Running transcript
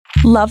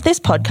Love this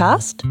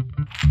podcast?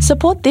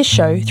 Support this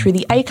show through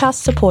the Acast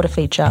supporter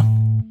feature.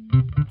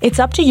 It's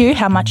up to you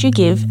how much you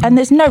give, and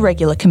there's no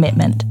regular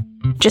commitment.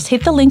 Just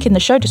hit the link in the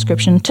show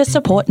description to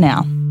support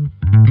now.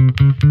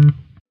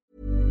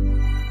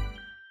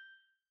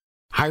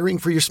 Hiring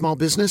for your small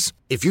business?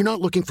 If you're not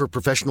looking for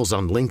professionals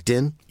on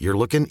LinkedIn, you're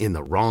looking in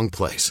the wrong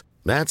place.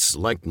 That's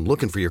like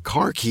looking for your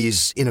car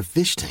keys in a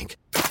fish tank.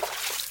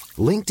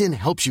 LinkedIn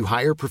helps you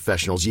hire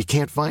professionals you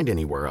can't find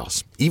anywhere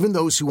else, even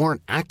those who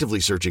aren't actively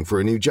searching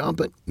for a new job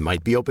but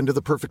might be open to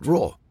the perfect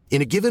role.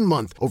 In a given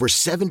month, over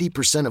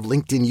 70% of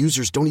LinkedIn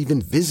users don't even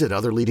visit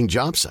other leading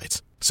job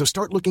sites. So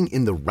start looking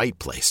in the right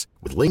place.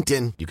 With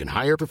LinkedIn, you can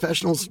hire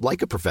professionals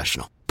like a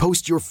professional.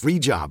 Post your free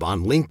job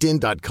on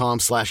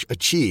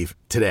linkedin.com/achieve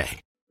today.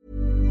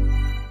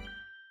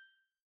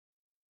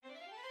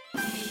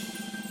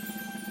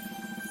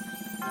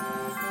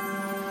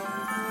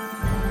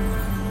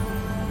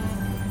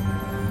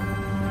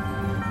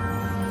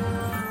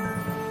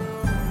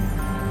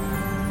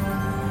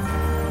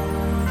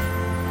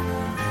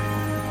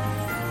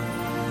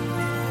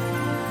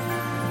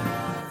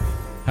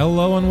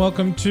 Hello and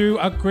welcome to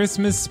a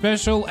Christmas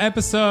special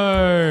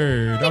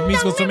episode of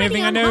Musical Song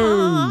Everything I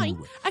Know.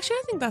 Actually,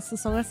 I think that's the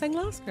song I sang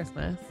last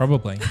Christmas.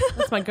 Probably.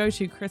 That's my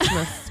go-to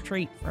Christmas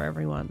treat for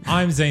everyone.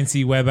 I'm Zane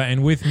C. Weber,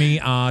 and with me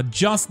are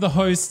just the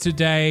hosts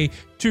today.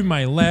 To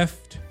my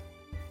left,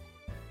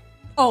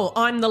 Oh,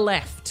 I'm the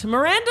left.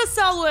 Miranda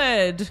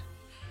Selwood.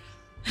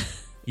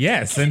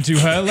 yes, and to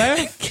her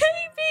left, KB.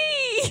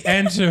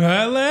 and to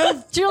her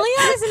left, Julie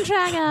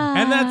Eisentrager.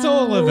 and that's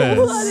all of us.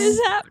 What is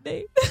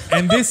happening?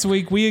 And this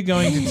week we are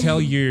going to tell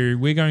you,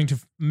 we're going to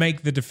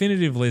make the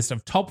definitive list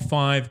of top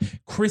 5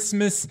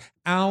 Christmas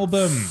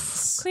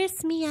albums.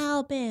 Christmas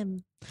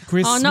album.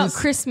 Christmas. Oh, not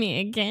Chris Me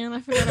again.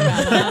 I forgot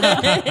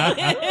about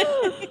that.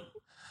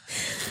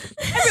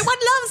 Everyone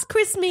loves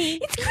Christmas.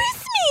 It's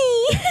Chris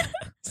Me.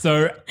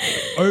 So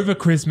over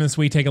Christmas,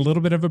 we take a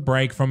little bit of a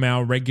break from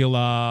our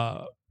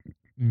regular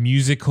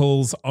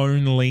musicals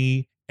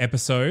only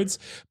episodes,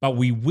 but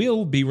we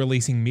will be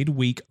releasing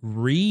midweek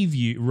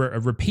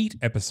repeat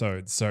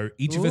episodes. So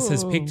each of us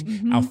has picked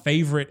our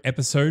favorite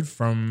episode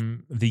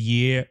from the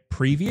year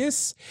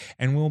previous,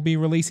 and we'll be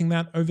releasing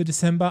that over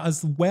December,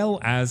 as well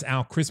as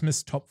our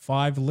Christmas top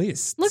 5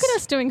 lists. Look at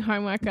us doing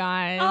homework,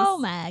 guys. Oh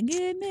my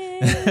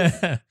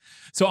goodness.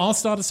 So I'll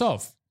start us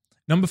off.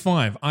 Number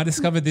 5, I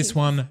discovered this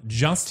one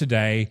just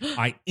today.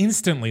 I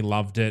instantly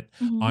loved it.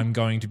 I'm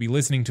going to be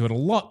listening to it a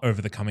lot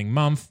over the coming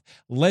month.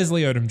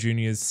 Leslie Odom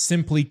Jr.'s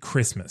Simply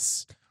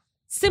Christmas.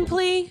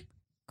 Simply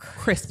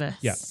Christmas.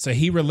 Yeah, so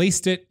he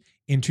released it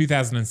in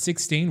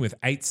 2016 with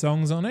 8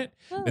 songs on it,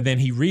 but then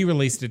he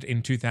re-released it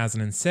in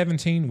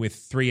 2017 with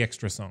 3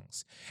 extra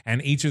songs.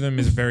 And each of them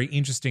is a very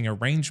interesting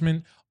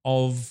arrangement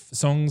of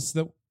songs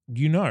that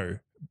you know.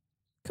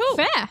 Cool.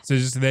 Fair. So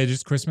they're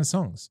just Christmas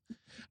songs.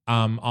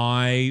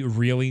 I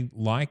really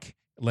like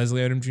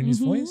Leslie Odom Jr.'s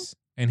voice,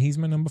 and he's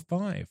my number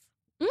 5.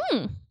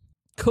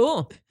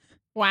 Cool.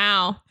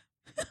 Wow.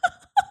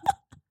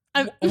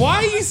 Why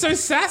are you so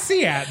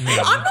sassy at me?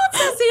 I'm not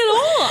sassy at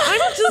all. I'm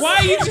just. Why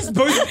are you just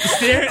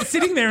both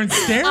sitting there and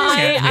staring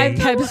at I me?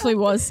 purposely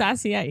was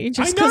sassy at you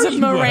just I know because of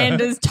you were.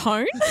 Miranda's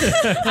tone.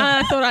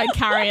 I thought I'd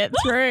carry it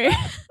through.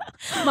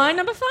 My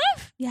number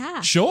 5?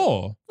 Yeah.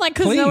 Sure. Like,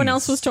 because no one Please.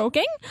 else was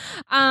talking.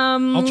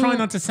 I'll try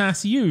not to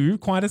sass you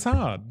quite as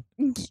hard.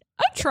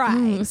 I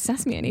try.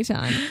 Sass me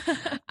anytime.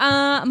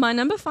 My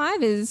number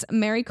 5 is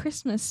Merry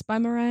Christmas by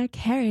Mariah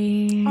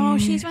Carey. Oh,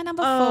 she's my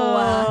number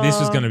 4. This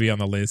was going to be on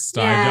the list.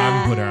 I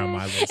haven't put her on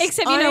my list.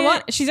 Except, you know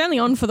what? She's only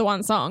on for the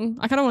one song.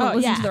 I kind of want to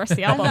listen to the rest of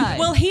the album. know.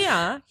 Well,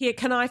 here,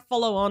 can I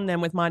follow on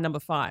then with my number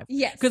 5?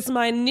 Yes. Because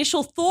my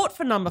initial thought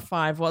for number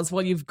 5 was,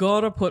 well, you've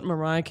got to put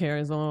Mariah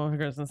Carey's "Oh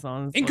Christmas"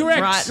 on.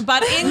 Incorrect. Right,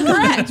 but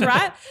incorrect,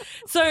 right?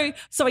 So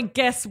I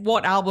guess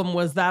what album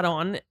was that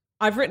on?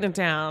 I've written it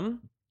down.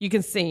 You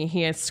can see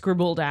here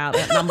scribbled out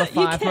at number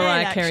 5, can,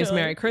 Mariah Carey's actually.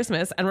 "Merry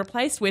Christmas," and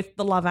replaced with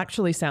the Love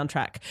Actually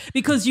soundtrack,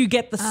 because you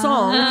get the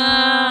song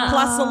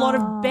plus a lot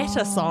of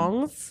better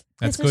songs.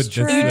 That's This is good.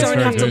 true. That's, You that's don't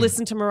very have to good.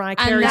 listen to Mariah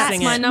And Carey that's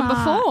sing my it. number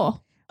 4.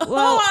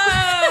 Whoa.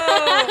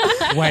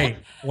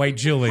 Wait,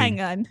 Julie.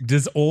 Hang on.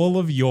 Does all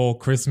of your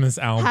Christmas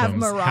albums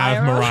Mariah have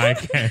on Mariah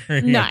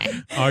Carey? No.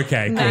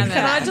 Okay, No, good. no.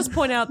 Can I just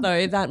point out,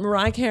 though, that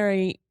Mariah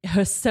Carey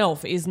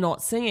herself is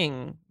not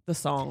singing the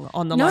song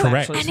on the Love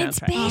Correct. Actually And it's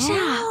soundtrack.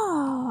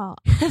 Oh.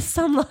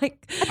 Some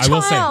like I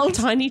will say,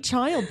 tiny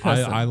child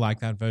person. I like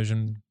that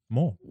version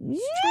more.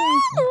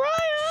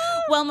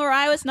 Well,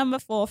 Mariah was number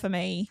 4 for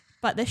me,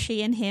 but the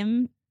She and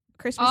Him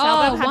Christmas Oh,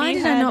 album. Have why you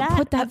did I heard not that?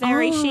 put that A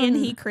very She and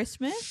on? He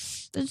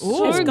Christmas. It's It's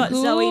so got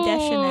Zooey good.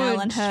 Deschanel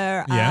and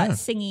her Yeah.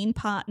 singing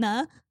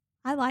partner.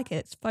 I like it.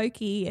 It's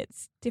folky.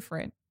 It's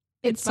different.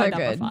 It's my so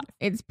number good. 5.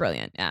 It's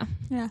brilliant. Yeah.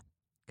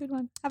 Good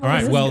one. Have a All right,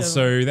 listen. well,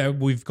 so that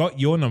we've got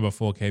your number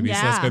 4, KB.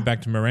 So let's Yeah. go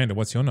back to Miranda.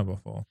 What's your number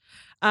 4?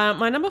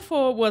 My number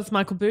 4 was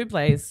Michael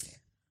Bublé's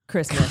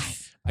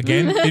Christmas.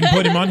 Again, didn't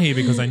put him on here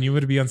because I knew it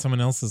would be on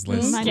someone else's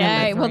list. My Okay,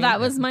 number well, three. that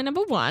was my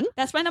number one.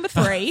 That's my number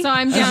 3. So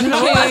I'm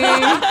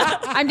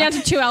down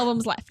to 2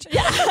 albums left.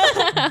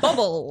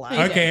 Bubble.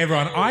 Okay,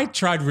 everyone. I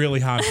tried really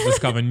hard to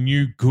discover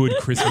new good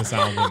Christmas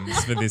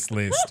albums for this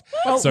list.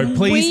 So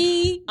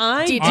please,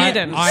 I Did-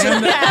 didn't. I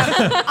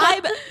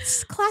am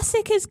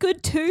Classic is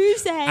good too,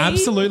 Zay.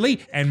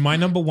 absolutely, and my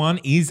number one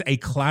is a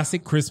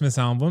classic Christmas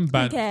album.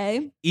 But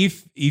Okay.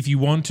 if you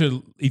want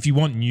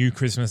new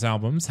Christmas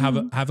albums, have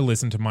a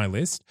listen to my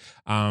list.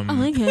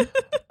 Okay.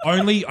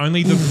 Only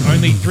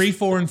 3,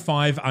 4, and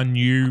 5 are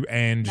new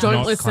and Don't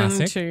not listen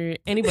classic. to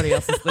anybody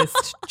else's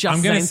list. Just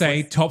I'm going to Zane's say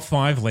list. top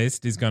 5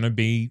 list is going to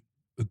be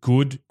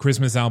good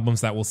Christmas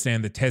albums that will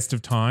stand the test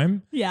of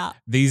time. Yeah.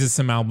 These are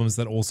some albums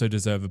that also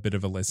deserve a bit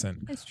of a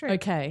listen. It's true.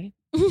 Okay.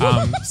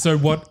 So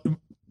what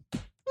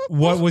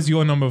was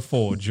your number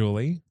 4,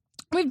 Julie?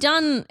 We've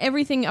done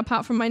everything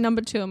apart from my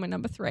number 2 and my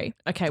number 3.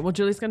 Okay. Well,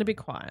 Julie's going to be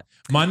quiet.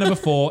 My number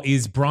 4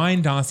 is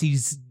Brian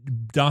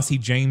Darcy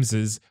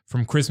James's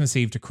From Christmas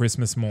Eve to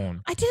Christmas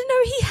Morn. I didn't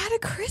know he had a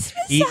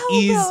Christmas It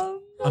is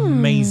album.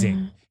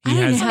 amazing. I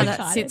don't know how a- that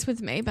excited. sits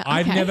with me, but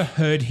I've okay. never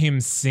heard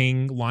him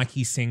sing like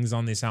he sings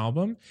on this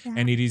album,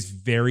 and it is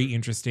very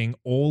interesting.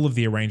 All of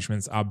the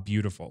arrangements are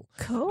beautiful.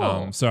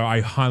 Cool. So I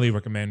highly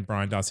recommend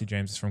Brian Darcy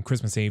James's From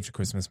Christmas Eve to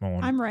Christmas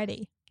Morn. I'm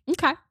ready.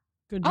 Okay.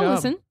 Good job. I'll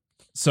listen.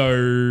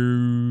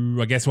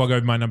 So I guess I'll go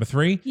with my number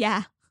 3.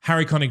 Yeah.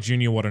 Harry Connick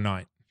Jr. What a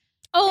Night.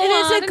 Oh, It I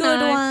is a don't good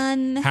know.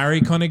 one.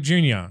 Harry Connick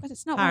Jr. But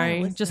it's not Harry.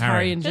 one I Just Harry.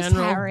 Harry in Just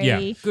general. Harry. Yeah.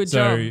 Good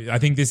so job. I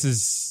think this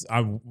is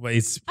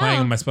it's playing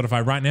Oh. on my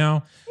Spotify right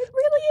now. It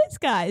really is,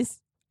 guys.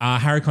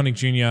 Harry Connick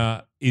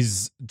Jr.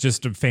 is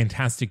just a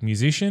fantastic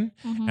musician,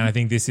 Mm-hmm. and I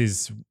think this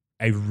is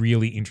a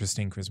really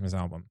interesting Christmas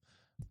album.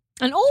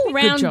 An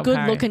all-round job,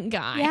 good-looking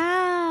guy.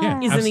 Yeah. Yeah.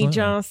 Isn't he Absolutely.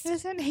 just?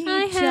 Isn't he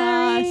Hi, just?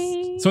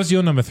 Harry. So what's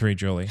your number 3,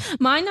 Julie?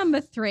 My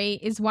number 3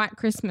 is White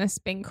Christmas,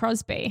 Bing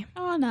Crosby.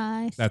 Oh,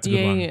 nice. That's a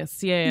good one.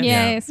 Yes. Yeah.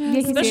 Yes.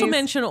 yes, Special yes.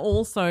 mention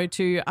also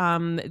to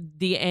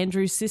the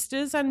Andrews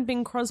sisters and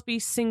Bing Crosby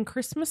Sing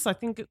Christmas. I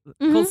think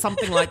it's called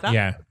something like that.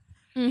 Yeah.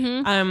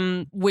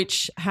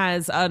 Which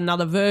has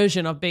another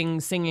version of Bing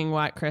singing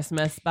White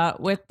Christmas, but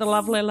with the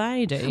lovely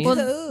lady.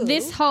 Well,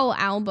 this whole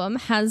album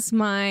has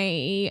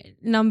my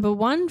number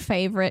 1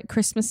 favorite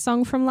Christmas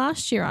song from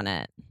last year on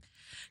it.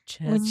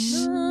 Which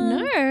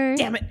no,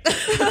 Damn it.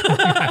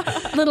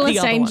 Littlest The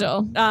other one.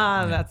 Angel.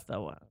 That's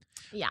the one.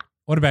 Yeah.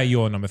 What about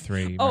your number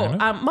 3? Oh,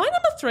 Miranda? my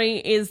number 3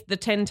 is the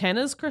Ten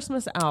Tenors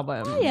Christmas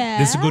album. Oh, yeah.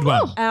 This is a good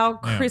one. Our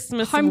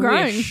Christmas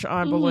Homegrown. Wish,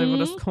 I believe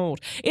it is called.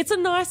 It's a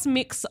nice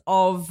mix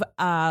of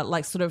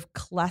like sort of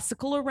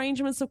classical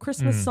arrangements of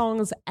Christmas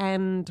songs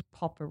and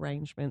pop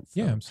arrangements.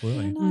 Yeah, of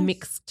absolutely.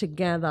 mixed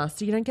together,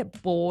 so you don't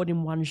get bored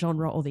in one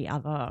genre or the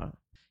other.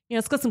 You know,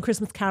 it's got some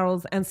Christmas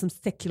carols and some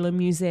secular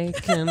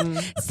music, and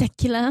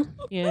Secular.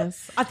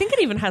 yes, I think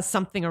it even has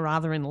something or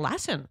other in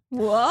Latin.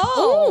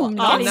 Whoa.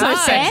 not getting so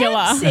secular.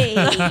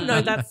 fancy.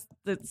 No, that's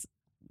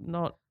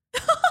not.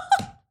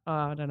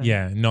 I don't know.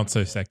 Yeah, not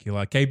so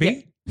secular.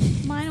 KB?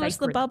 Mine was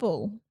the Sacred.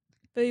 bubble.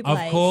 Boo Of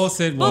Blaze. course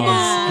it was.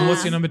 Yeah. And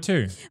what's your number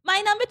 2? My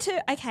number 2.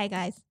 Okay,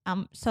 guys.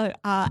 So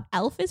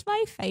Elf is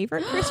my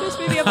favorite Christmas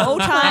movie of all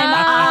time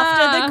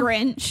after The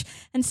Grinch,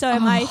 and so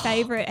my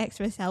favorite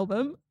Xmas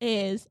album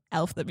is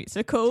Elf the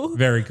Musical.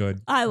 Very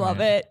good. I love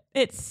Yeah. it.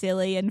 It's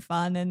silly and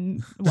fun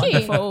and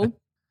wonderful.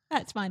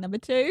 That's my number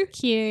 2.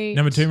 Cute.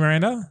 Number 2,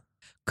 Miranda?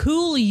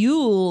 Cool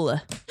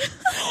Yule.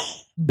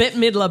 Bette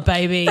Midler,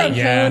 baby.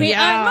 Yeah.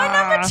 My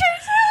number 2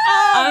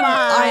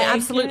 I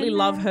absolutely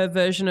love her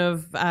version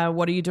of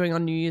What Are You Doing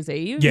on New Year's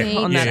Eve Yeah.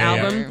 on Yeah, that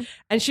yeah, album.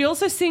 And she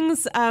also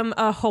sings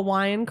a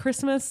Hawaiian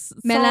Christmas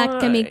song.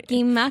 Melaka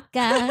Miki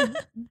Maka.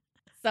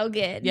 So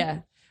good. Yeah.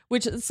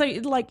 Which, so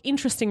like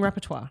interesting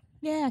repertoire.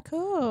 Yeah,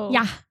 cool.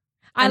 Yeah.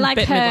 I And like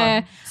Bette her.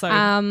 Midler. So,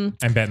 And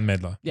Bette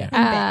Midler.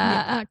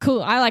 Yeah.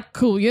 Cool. I like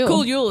Cool Yule.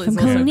 Cool Yule is From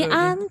also Coney good.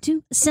 Island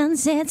to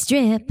Sunset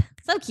Strip.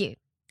 So cute.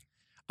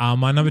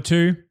 My number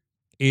 2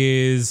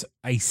 is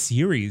a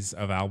series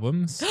of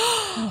albums.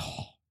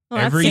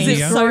 Every Is it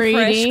year. so fresh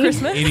Greedy.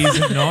 Christmas? It is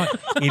not.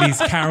 It is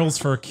Carols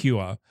for a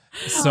Cure.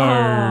 So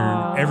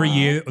every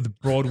year, the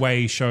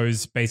Broadway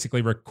shows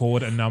basically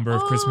record a number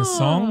of Christmas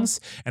songs,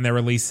 and they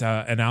release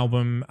an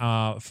album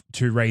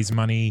to raise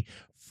money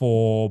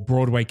for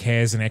Broadway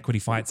Cares and Equity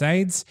Fights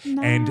AIDS.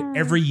 And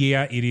every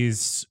year, it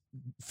is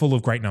full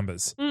of great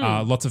numbers,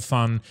 lots of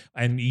fun,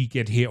 and you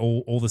get to hear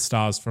all the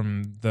stars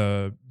from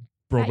the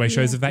Broadway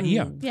shows of that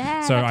year.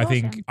 Yeah, So that's I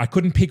think awesome. I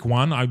couldn't pick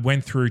one. I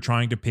went through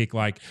trying to pick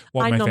like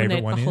what I my nominate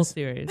favorite one the whole is.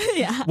 series.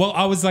 Yeah. Well,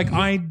 I was like,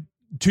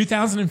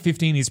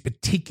 2015 is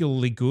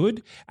particularly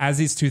good, as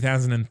is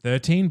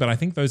 2013, but I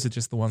think those are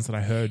just the ones that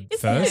I heard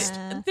first.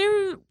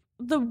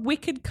 The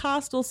Wicked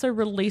cast also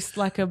released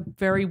like a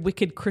very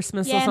Wicked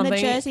Christmas or Yeah, and something.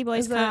 the Jersey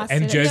Boys Is it- cast.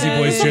 And did it Jersey too.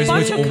 Boys, There's a Jersey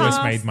bunch Boys of almost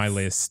casts. made my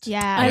list.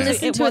 Yeah, I it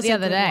listened to it was the a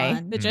other good day.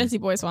 one. The Jersey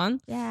Boys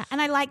one. Yeah,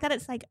 and I like that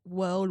it's like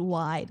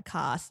worldwide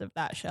cast of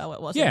that show.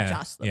 It wasn't Yeah,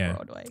 just the yeah.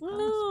 Broadway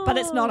cast. But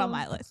it's not on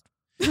my list.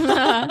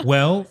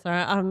 Well, So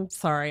I'm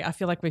sorry. I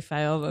feel like we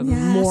failed. And Yeah,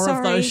 more of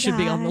sorry, those should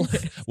be on the guys.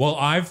 list. well,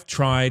 I've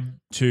tried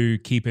to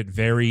keep it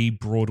very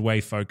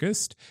Broadway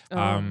focused.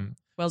 Well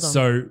done.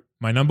 So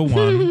my number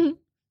one,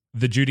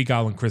 the Judy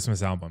Garland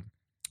Christmas album.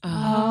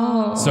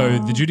 Oh. So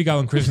the Judy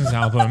Garland Christmas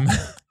album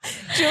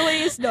Julie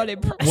is not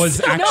impressed.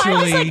 was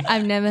actually.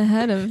 I've never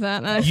heard of that.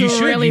 And I You feel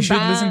should. really You should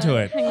bad. listen to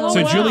it. Hang on.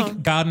 So wow.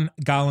 Julie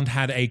Garland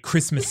had a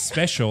Christmas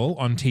special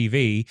on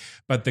TV,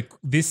 but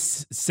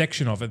this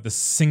section of it, the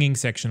singing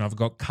section of it,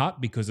 got cut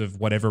because of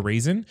whatever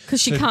reason.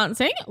 Because she So- can't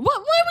sing? Why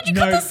would you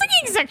No. cut the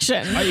singing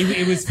section?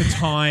 It was for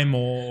time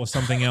or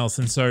something else,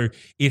 and so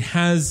it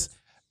has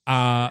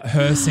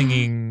her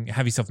singing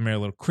 "Have Yourself a Merry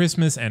Little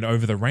Christmas" and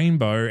 "Over the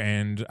Rainbow"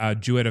 and a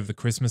duet of the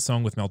Christmas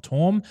song with Mel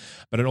Torme,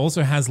 but it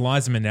also has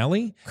Liza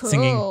Minnelli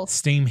singing Cool.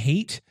 "Steam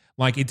Heat."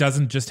 Like it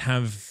doesn't just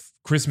have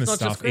Christmas It's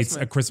not just stuff; it's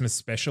a Christmas. Christmas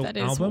special That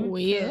is album.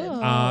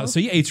 weird. So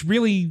yeah, it's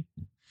really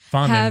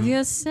fun. Have and-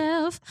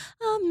 yourself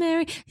a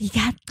merry. You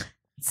got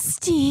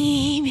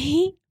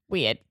steamy.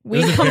 Weird. it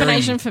was Weird a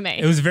combination very- for me.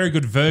 It was a very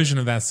good version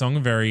of that song,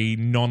 a very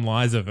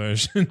non-Liza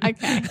version.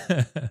 Okay.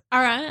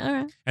 All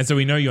right. And so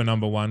we know you're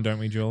number one, don't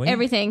we, Julie?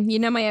 Everything. You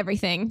know my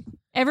everything.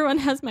 Everyone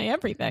has my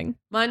everything.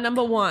 My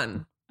number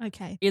one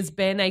Okay. is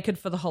Bare Naked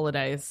for the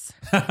Holidays.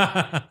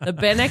 The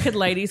Bare Naked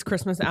Ladies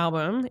Christmas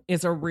album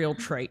is a real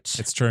treat.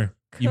 It's true.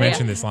 You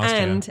mentioned this last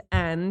year.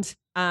 And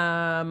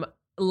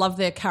love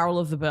their Carol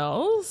of the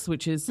Bells,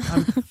 which is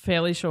I'm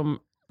fairly sure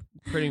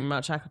pretty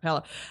much a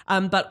cappella.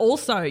 But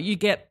also you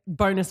get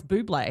bonus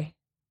Bublé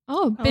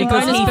Oh, big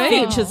because bonus he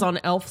boob. features on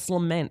Elf's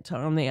Lament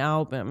on the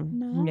album.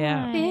 Nice.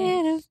 Yeah.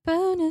 Bit of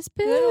bonus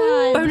boob.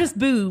 Good. Bonus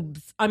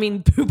boobs. I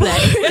mean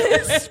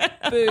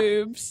Bublé.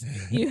 Boobs.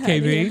 You heard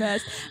KB? it here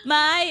first.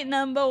 My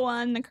number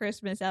one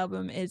Christmas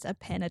album is A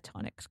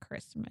Pentatonics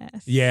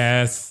Christmas.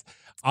 Yes.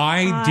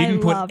 I didn't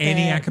put love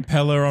any it. a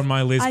cappella on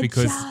my list I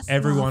because just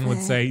everyone love would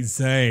it. say,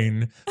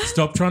 Zane,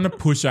 stop trying to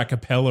push a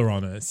cappella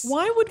on us.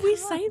 Why would we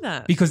say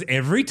that? Because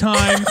every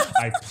time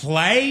I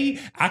play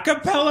a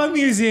cappella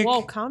music.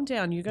 Whoa, calm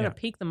down. You're going to Yeah.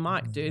 peak the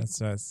mic, dude.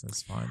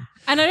 That's fine.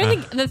 And I don't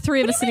think the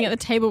three of us sitting at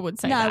the table would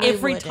say No, that. we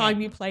Every wouldn't.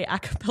 time you play a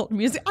cappella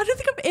music, I don't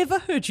think I've ever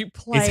heard you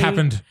play. It's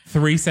happened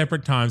 3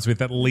 separate times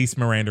with at least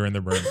Miranda in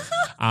the room.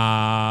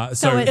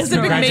 So it's Is it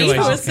me who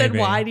congratulations, has said, KB.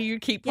 why do you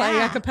keep playing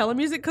Yeah. a cappella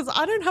music? Because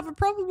I don't have a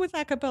problem with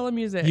a cappella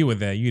music. You were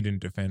there. You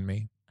didn't defend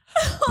me.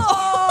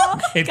 Oh,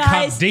 It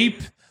guys, cut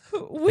deep.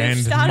 we've and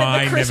started mine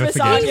the never Christmas forgets.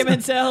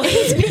 arguments early.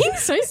 He's being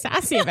so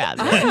sassy about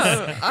I this. don't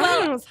know. I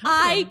don't know what's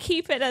I happening.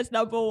 keep it as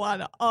number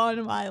one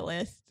on my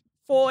list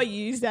for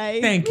you,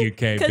 Zane. Thank you,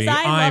 'Cause KB.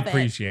 I love it.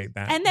 appreciate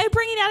that. And they're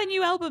bringing out a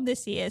new album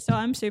this year, so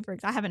I'm super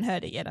excited. I haven't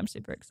heard it yet. I'm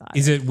super excited.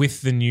 Is it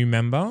with the new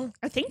member?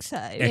 I think so.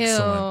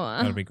 Excellent.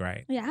 That'll be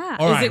great. Yeah.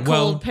 All Is right, it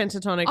well- called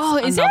Pentatonics Oh,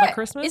 is Another there,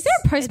 Christmas? is there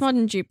a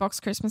postmodern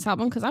jukebox Christmas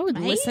album? Because I would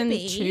listen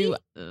Maybe. to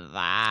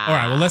that. All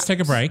right, well, let's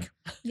take a break.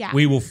 Yeah.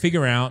 We will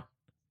figure out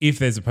if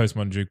there's a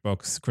postmodern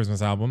jukebox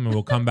Christmas album, and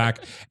we'll come back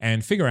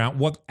and figure out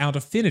what our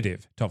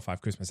definitive top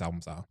 5 Christmas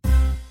albums are.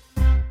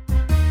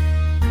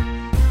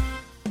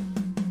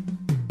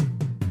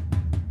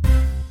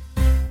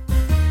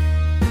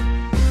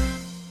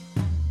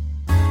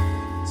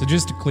 So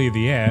just to clear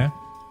the air,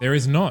 there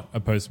is not a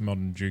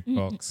postmodern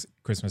jukebox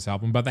Christmas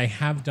album, but they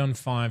have done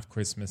 5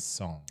 Christmas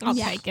songs. I'll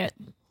Yeah. take it.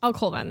 I'll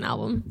call that an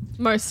album.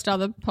 Most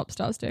other pop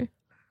stars do.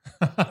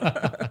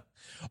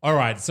 All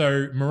right,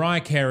 so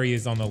Mariah Carey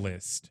is on the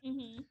list.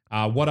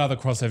 What other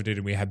crossover did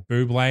we have?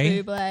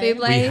 Bublé. Bublé.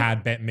 Bublé. We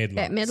had Bette Midler.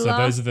 Bette Midler. So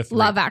those are the 3.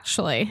 Love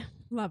Actually.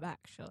 Love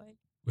Actually.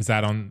 Was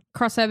that on?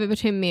 Crossover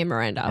between me and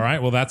Miranda. All right,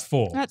 well, that's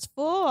 4. That's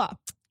 4.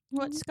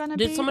 What's gonna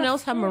be? Did someone the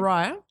else have fifth?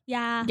 Mariah?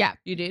 Yeah. Yeah.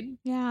 You did?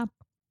 Yeah.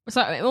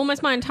 So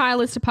almost my entire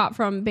list apart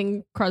from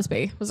Bing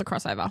Crosby was a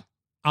crossover.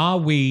 Are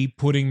we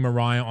putting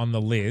Mariah on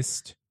the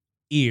list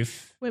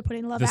if We're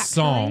putting Love the Actually.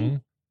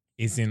 song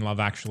is in Love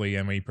Actually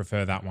and we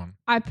prefer that one?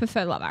 I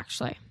prefer Love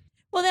Actually.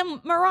 Well,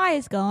 then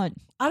Mariah's gone.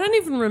 I don't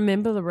even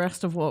remember the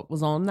rest of what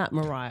was on that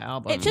Mariah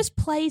album. It just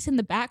plays in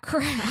the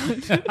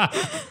background.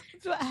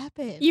 That's what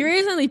happened. You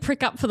really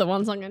prick up for the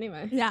one song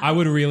anyway. Yeah. I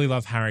would really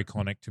love Harry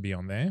Connick to be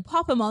on there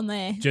Pop him on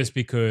there. just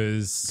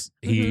because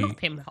he.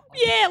 Knock him out.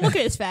 Yeah, look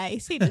at his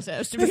face. He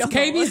deserves to be on that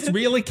KB's list.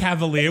 really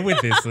cavalier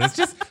with this list.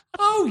 Just,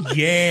 oh,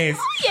 yes.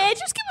 Yeah,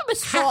 just give him a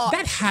spot.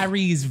 That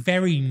Harry is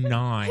very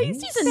nice.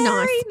 He's a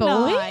nice boy.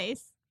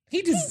 Nice.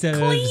 He deserves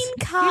Clean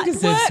cut. He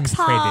deserves Works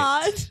some credit.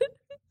 hard.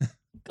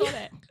 Got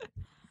it.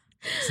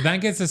 So that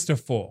gets us to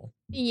 4.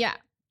 Yeah.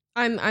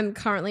 I'm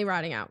currently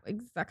writing out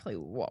exactly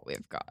what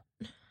we've got.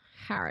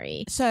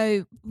 Harry.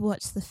 So,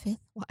 what's the 5th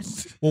one?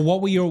 Well,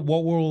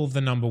 what were all of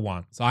the number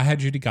ones? I had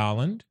Judy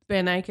Garland,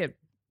 Bare Naked.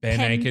 Bare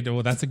Pen- Naked.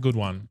 Oh, that's a good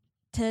one.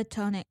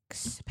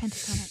 Pentatonics.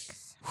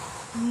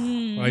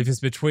 Well, if it's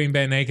between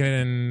Bare Naked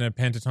and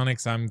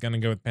Pentatonics, I'm going to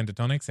go with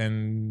Pentatonics.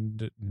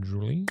 And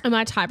Julie? Am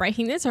I tie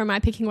breaking this or am I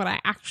picking what I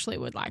actually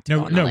would like to No,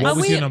 go on no, the what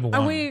list? was your number Are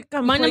one? we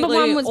My number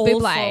one was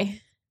completely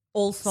Bublé.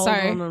 all sold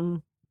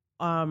So-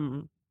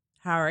 on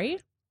Harry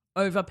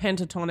over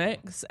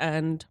Pentatonics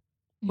and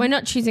We're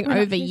not choosing We're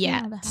not over choosing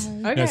yet. over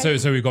Harry. Okay.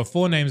 So we've got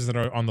 4 names that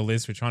are on the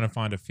list. We're trying to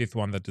find a 5th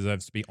one that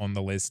deserves to be on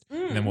the list,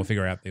 and then we'll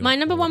figure out the My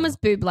number one order. was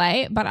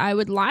Bublé, but I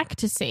would like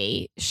to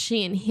see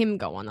She and Him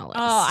go on the list.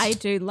 Oh, I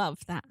do love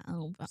that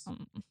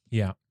album.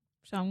 Yeah.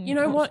 You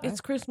know what? It's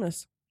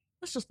Christmas.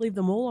 Let's just leave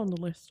them all on the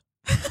list.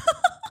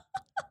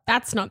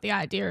 That's not the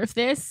idea of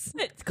this.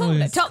 It's called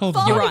the it's top called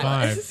 5. the You're top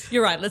right. 5.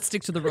 You're right. Let's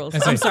stick to the rules.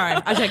 That's I'm it. sorry.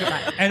 I take it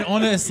back. And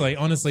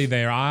honestly,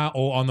 they are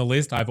all on the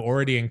list. I've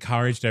already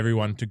encouraged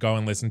everyone to go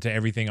and listen to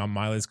everything on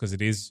my list because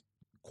it is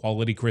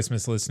quality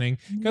Christmas listening.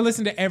 Go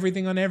listen to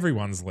everything on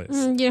everyone's list.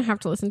 You don't have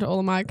to listen to all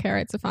of my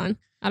Carey. It's fine.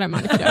 I don't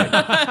mind if you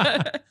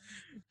don't.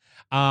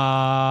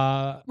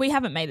 We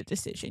haven't made a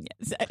decision yet,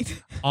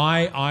 Zaid.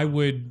 I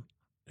would.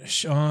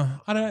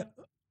 I don't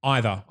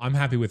either. I'm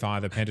happy with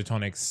either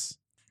Pentatonics.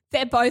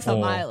 They're both on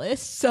Or- my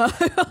list, so I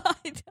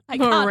can't make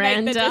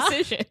Miranda. the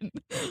decision.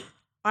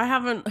 I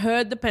haven't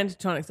heard the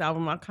Pentatonics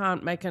album. I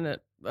can't make an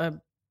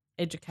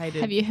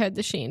educated. Have you heard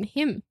the She and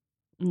Him?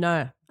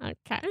 No.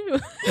 Okay.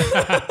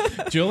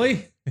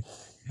 Julie,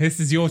 this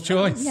is your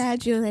choice. Yeah,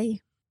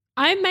 Julie.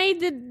 I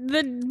made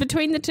the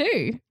between the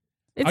two.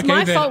 It's Okay,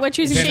 my then- fault we're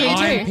choosing then She and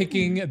I'm Him.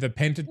 picking the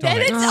Pentatonics.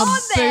 It's on Oh,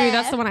 there. boo,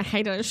 that's the one I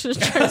hated. I should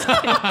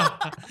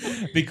have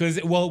chosen. Because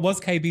it was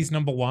KB's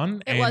number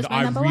one, It was and my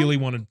I number really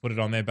wanted to put it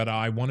on there, but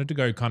I wanted to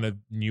go kind of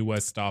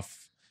newer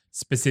stuff,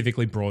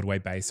 specifically Broadway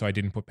based, so I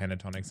didn't put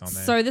Pentatonics on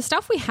there. So the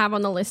stuff we have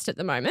on the list at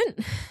the moment,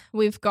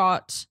 we've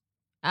got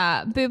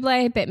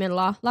Bublé, Bette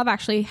Midler, Love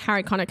Actually,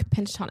 Harry Connick,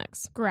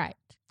 Pentatonics. Great.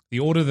 the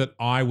order that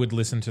I would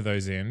listen to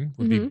those in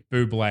would be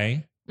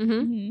Bublé, Mm-hmm.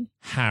 Mm-hmm.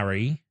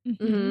 Harry,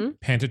 Mm-hmm.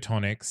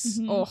 Pentatonics,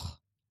 Mhm. Oh,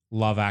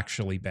 Love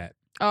Actually, Bet.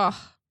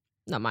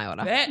 not my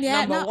order. Bet Yeah,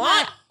 number not one.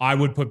 mine. I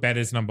would put Bet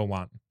as number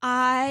one.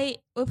 I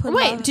would put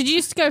Wait, Love- did you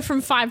just go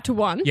from 5 to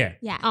 1? Yeah.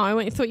 Yeah. Oh,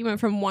 I thought you went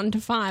from 1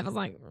 to 5. I was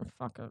like,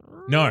 fuck it.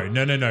 No.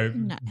 No.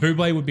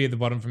 Bublé would be at the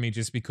bottom for me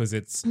just because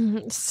it's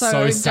so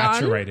done.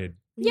 saturated.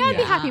 Yeah, I'd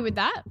be happy with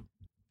that.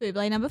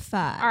 Bublé number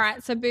 5. All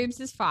right, so boobs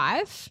is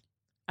 5.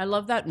 I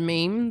love that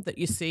meme that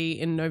you see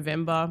in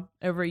November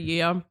every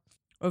year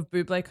of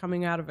Bublé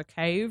coming out of a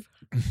cave.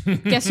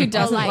 Guess who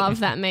doesn't like- love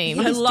that meme?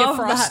 I He's love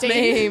that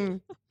defrosting.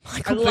 meme.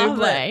 Michael I love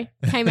Bublé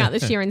came out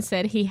this year and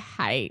said he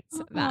hates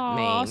that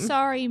Oh, meme.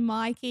 sorry,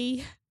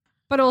 Mikey.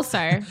 But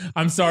also,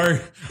 I'm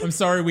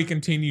sorry we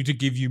continue to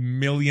give you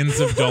millions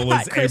of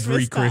dollars At Christmas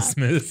every time.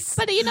 Christmas.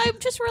 But,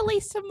 just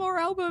release some more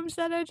albums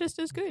that are just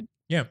as good.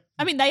 Yeah.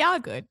 I mean, they are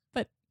good,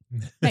 but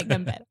make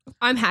them better.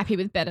 I'm happy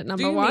with Bet at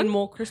number Do you 1. mean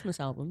more Christmas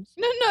albums?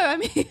 No, I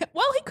mean,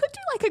 well, he could do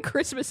like a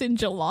Christmas in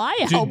July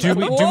Do album.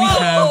 we have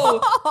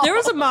Whoa! There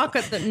is a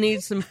market that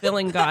needs some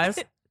filling, guys.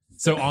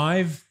 So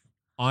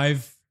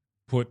I've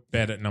put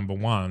Bet at number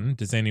one.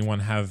 Does anyone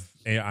have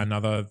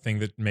another thing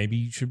that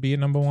maybe should be at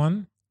number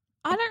one?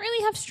 I don't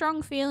really have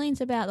strong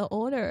feelings about the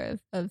order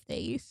of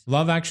these.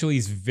 Love Actually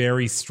is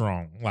very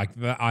strong.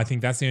 I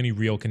think that's the only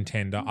real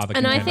contender. And I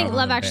contender think other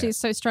Love than Actually Bet. is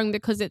so strong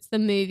because it's the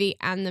movie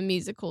and the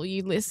musical.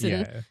 You listen,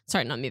 Yeah.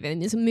 sorry, not movie,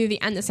 there's a movie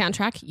and the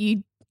soundtrack.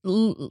 You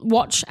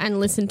watch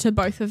and listen to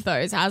both of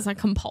those as a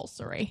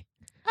compulsory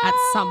at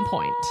some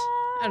point.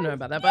 I don't know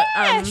about that, but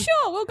Yeah,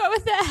 sure, we'll go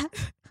with that.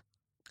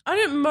 I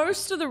don't.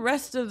 Most of the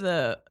rest of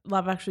the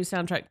Love Actually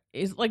soundtrack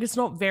is it's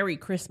not very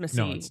Christmassy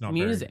No, it's not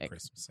music. very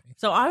Christmassy.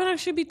 So I would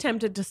actually be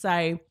tempted to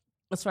say,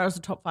 as far as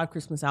the top 5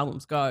 Christmas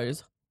albums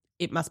goes,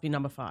 it must be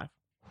number 5.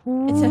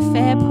 It's a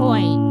fair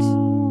point.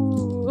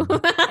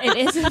 It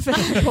is a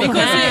fair point.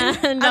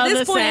 At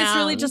this point, it's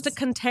really just a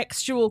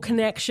contextual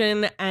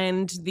connection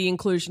and the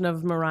inclusion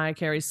of Mariah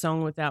Carey's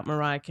song without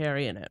Mariah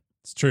Carey in it.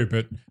 It's true,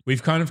 but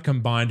we've kind of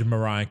combined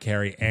Mariah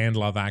Carey and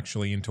Love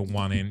Actually into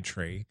one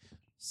entry.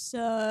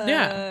 So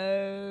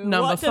Yeah.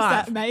 Number what does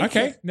 5. that make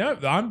Okay, it? no,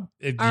 if All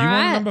you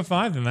right. want number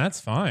 5, then that's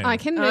fine. I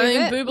can move I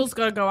mean, it. Booble's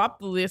got to go up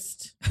the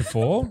list To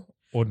 4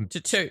 or to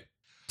 2.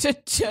 To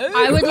 2.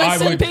 I would I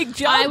listen. would- Big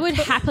jump. I would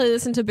happily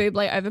listen to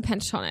Bublé over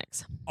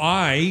Pentatonics.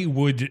 I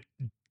would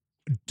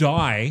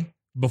die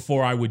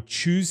before I would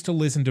choose to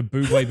listen to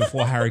Bublé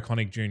before Harry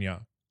Connick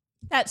Jr.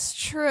 That's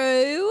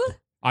true.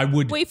 I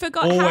would We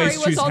forgot always Harry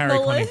was choose on Harry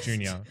the Connick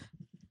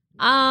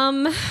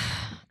list. Jr.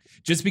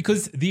 Just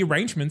because the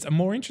arrangements are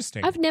more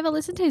interesting. I've never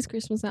listened to his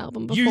Christmas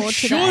album before You today.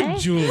 should,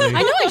 Julie.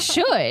 I know I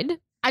should.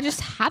 I just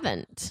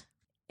haven't.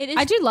 It is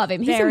I do love him.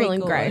 He's in very Will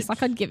and Grace. good.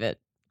 I'd give it.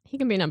 He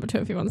can be number 2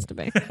 if he wants to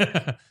be.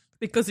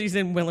 Because he's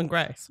in Will and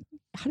Grace.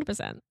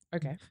 100%.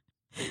 Okay.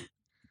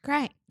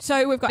 great.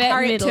 So we've got Bette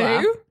Harry at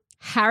Midler. 2,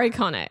 Harry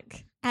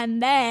Connick.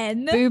 and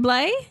then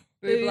Bublé,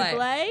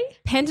 Bublé,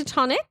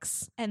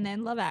 Pentatonics, and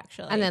then Love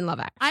Actually. and then Love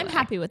Actually. I'm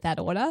happy with that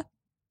order.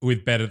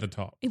 With Bet at the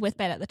top. With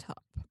Bet at the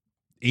top.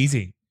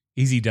 Easy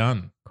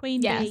done.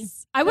 Queen Bee.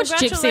 Yes. I watched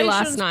Gypsy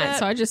last Congratulations, night, Bet.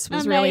 so I just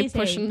was really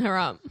Amazing. pushing her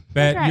up.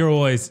 Bet, right.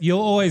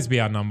 you'll always be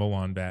our number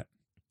one, Bet.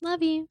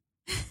 Love you.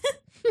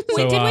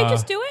 So, Did we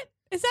just do it?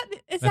 Is that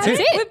That's it?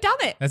 it. We've done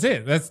it. That's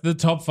it. That's the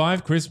top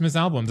 5 Christmas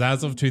albums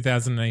as of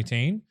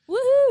 2018.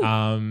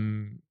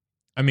 Woohoo.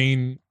 I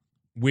mean,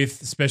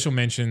 with special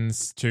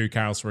mentions to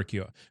Carols for a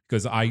Cure,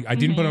 because I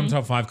didn't put it on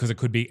top 5 because it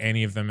could be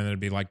any of them and it'd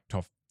be like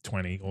top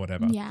 20 or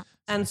whatever. Yeah.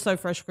 And So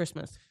Fresh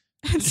Christmas.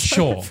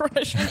 Sure.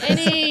 Fresh.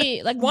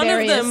 Any like One of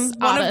various them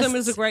artists.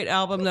 is a great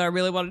album that I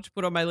really wanted to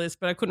put on my list,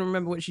 but I couldn't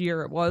remember which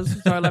year it was,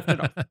 so I left it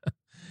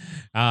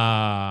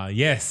off.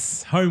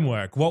 Yes,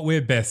 homework, what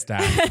we're best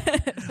at.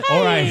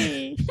 All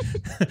right.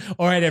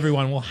 All right,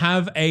 everyone. We'll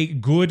have a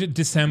good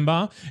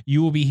December.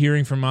 You will be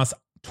hearing from us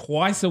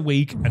twice a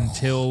week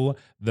until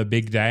the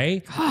big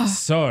day.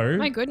 So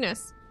My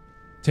goodness.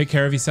 take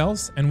care of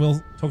yourselves and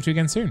we'll talk to you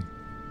again soon.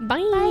 Bye.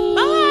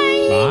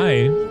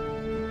 Bye.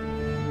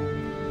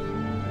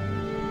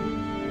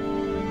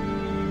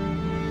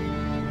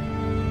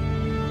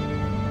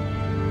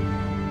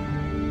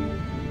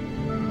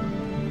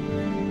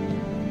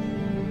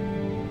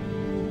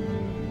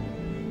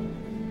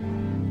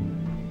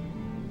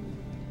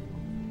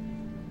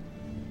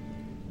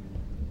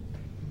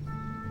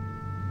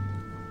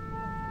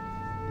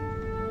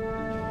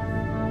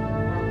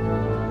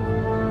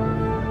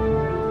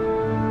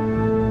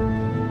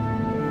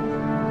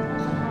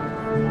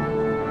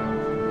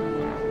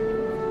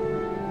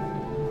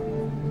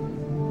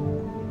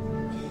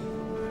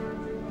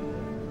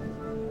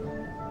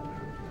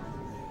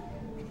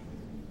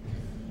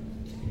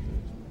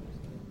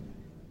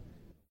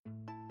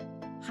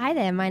 Hi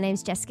there, my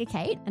name's Jessica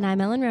Kate. And I'm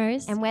Ellen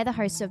Rose, And we're the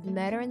hosts of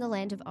Murder in the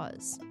Land of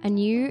Oz. a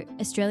new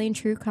Australian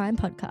true crime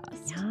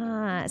podcast.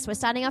 Yes, we're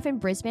starting off in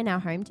Brisbane,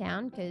 our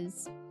hometown,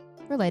 because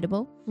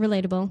relatable.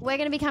 Relatable. We're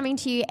going to be coming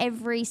to you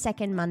every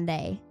second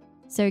Monday.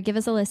 So give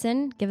us a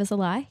listen, give us a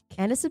like.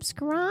 And a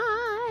subscribe.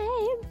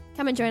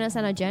 Come and join us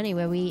on our journey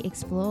where we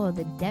explore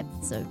the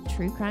depths of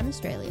True Crime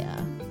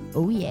Australia.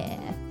 Oh yeah.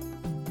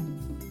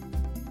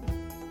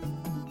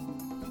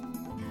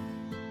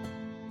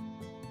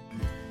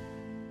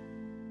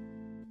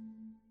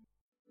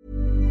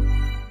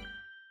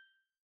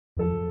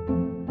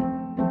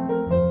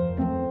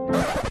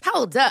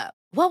 Hold up.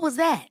 What was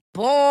that?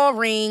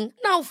 Boring.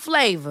 No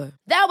flavor.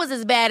 That was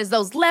as bad as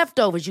those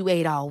leftovers you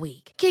ate all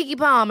week. Keke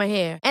Palmer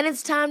here, and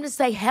it's time to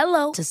say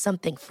hello to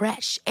something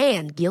fresh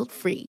and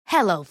guilt-free.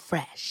 Hello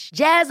Fresh.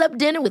 Jazz up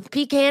dinner with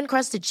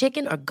pecan-crusted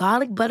chicken or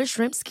garlic butter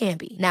shrimp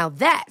scampi. Now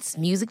that's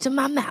music to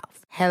my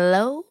mouth.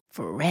 Hello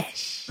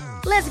Fresh.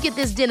 Let's get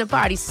this dinner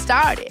party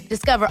started.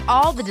 Discover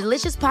all the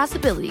delicious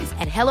possibilities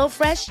at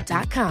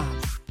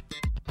HelloFresh.com.